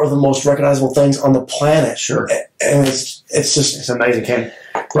 4 of the most recognizable things on the planet. Sure, and it's amazing. Came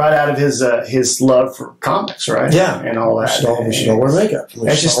right out of his love for comics, right? Yeah, and all that. We should all wear makeup.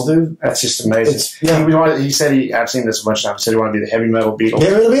 That's just amazing. He said I've seen this a bunch of times. He said he wanted to be the heavy metal Beatles.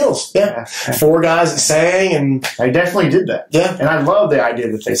 Heavy metal Beatles. Yeah. 4 guys that sang, and they definitely did that. Yeah, and I love the idea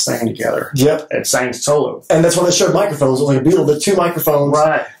that they sang together. Yep, and sang solo. And that's when they shared microphones. It was like a Beatle. The 2 microphones,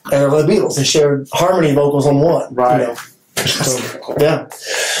 right? And they're the Beatles. They shared harmony vocals on one, right? So, yeah,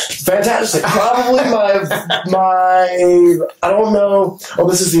 fantastic. Probably my I don't know. Oh,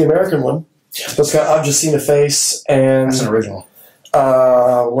 this is the American one. It's got I've Just Seen a Face, and That's an original.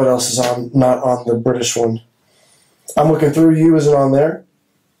 what else is not on the British one? I'm Looking Through You isn't on there.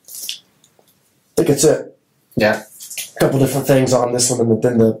 I think it's it. Yeah. A couple different things on this one, and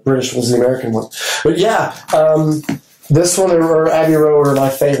then the British one's the American one. But yeah, this one or Abbey Road are my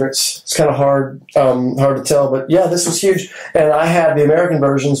favorites. It's kind of hard to tell, but yeah, this was huge. And I had the American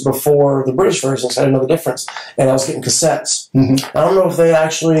versions before the British versions. I didn't know the difference, and I was getting cassettes. I don't know if they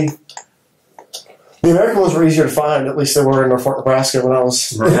actually. The American ones were easier to find. At least they were in Norfolk, Nebraska when I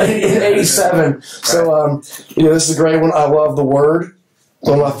was in '87. Right. So this is a great one. I love The Word,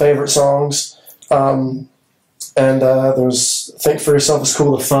 one of my favorite songs. And there's Think for Yourself is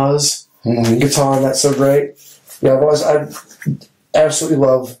cool. The Fuzz, guitar, and that's so great. Yeah, I absolutely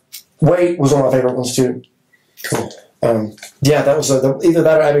love. Wait was one of my favorite ones too. Cool. Yeah, that was either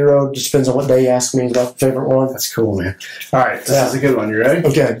that or Abbey Road. Just depends on what day you ask me about the favorite one. That's cool, man. All right, this is a good one. You ready?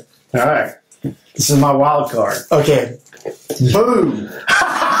 Okay. All right. This is my wild card. Okay. Boom.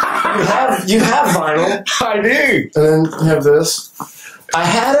 You have vinyl. I do. And then you have this. I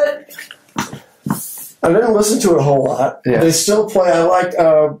had it. I didn't listen to it a whole lot. Yeah. They still play. I liked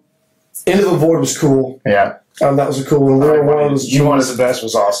Into the Void was cool. Yeah. That was a cool one. We Were One was You Wanted the Best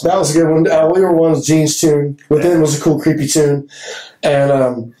was awesome. That was a good one. We Were One was Gene's tune. Within was a cool, creepy tune.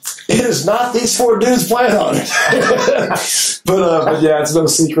 And it is not these four dudes playing on it. but yeah, it's no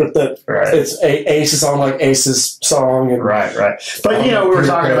secret that it's Ace's song like Ace's song. And, right. But, we were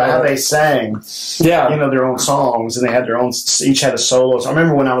talking about how they sang, their own songs, and they had their own, each had a solo. So I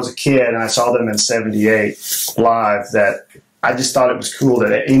remember when I was a kid and I saw them in '78 live that I just thought it was cool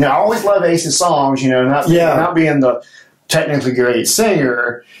that, I always love Ace's songs, not being the technically great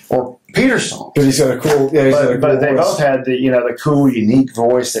singer or Peter's song. But he's got a cool, but they both had the cool, unique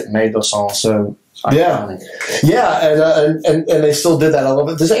voice that made those songs so iconic. Yeah, and they still did that. I love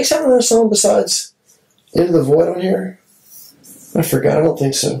it. Does Ace have another song besides Into the Void on here? I forgot. I don't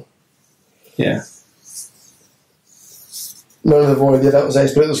think so. Yeah. None of the Void. Yeah, that was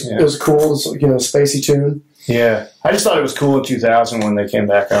Ace, but it was cool. It was, spacey tune. Yeah, I just thought it was cool in 2000 when they came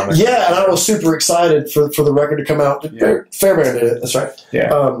back on it. Yeah, and I was super excited for the record to come out. Yeah. Fairbairn did it. That's right.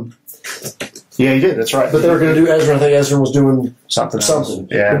 Yeah. Yeah, he did. That's right. But they were going to do Ezra. I think Ezra was doing something.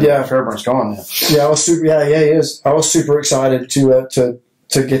 Yeah. Fairbairn's gone now. Yeah, I was super. Yeah, he is. I was super excited to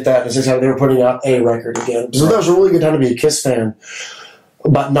get that. As they were putting out a record again. So that was a really good time to be a Kiss fan.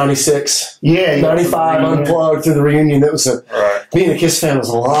 About 96. Yeah. 95 Unplugged through the reunion. That was being a Kiss fan was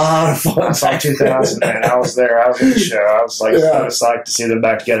a lot of fun. I saw 2000, man. I was there. I was at the show. I was like, so psyched to see them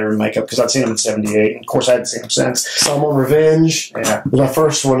back together in makeup because I'd seen them in '78. And of course, I hadn't seen them since. Saw them on Revenge. Yeah. Was my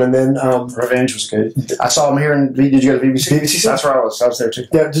first one. And then Revenge was good. I saw them here in. Did you go to BBC? BBC? That's where I was. I was there too.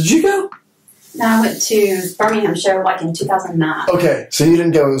 Yeah. Did you go? No, I went to Birmingham show like in 2009. Okay, so you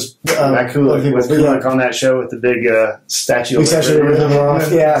didn't go. It was that cool. With Kulik on that show with the big statue of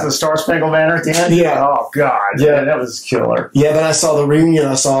Liberty. Yeah, the Star Spangled Banner at the end. Yeah. Oh God. Yeah, that was killer. Yeah. Then I saw the reunion.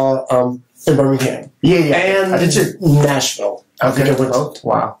 I saw in Birmingham. Yeah. And did you? Nashville. Okay. I think I went to,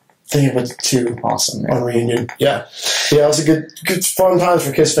 wow. I think I went to 2. Awesome, man. On reunion. Yeah. Yeah, it was a good fun times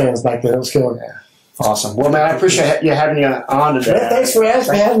for Kiss fans back then. It was killer. Yeah. Awesome. Well, man, I appreciate you having you on today. Yeah, thanks for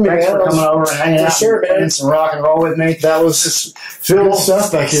having me, man. Thanks for coming over and hanging out man. And some rock and roll with me. That was just Phil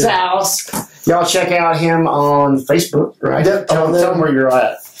stuff back here. Shouse. Y'all check out him on Facebook, right? Tell them where you're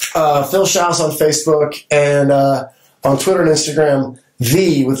at. Phil Shouse on Facebook and on Twitter and Instagram,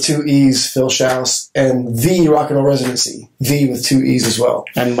 The with 2 E's, Phil Shouse, and The Rock and Roll Residency, The with 2 E's as well.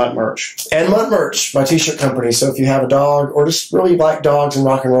 And Mutt Merch. And Mutt Merch, my t-shirt company. So if you have a dog or just really like dogs and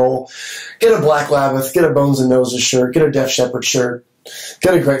rock and roll, get a Black Labyrinth, get a Bones and Noses shirt, get a Deaf Shepherd shirt,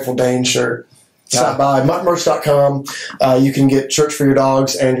 get a Grateful Dane shirt. Stop by muttmerch.com. You can get shirts for your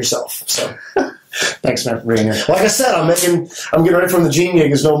dogs and yourself. So thanks, man, for being here. Like I said, I'm getting ready from the Gene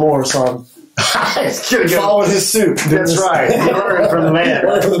gig is no more, so I'm following his suit. That's right. You're from the man.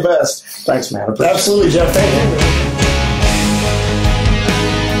 Learning from the best. Thanks, man. Absolutely, Jeff. Thank you.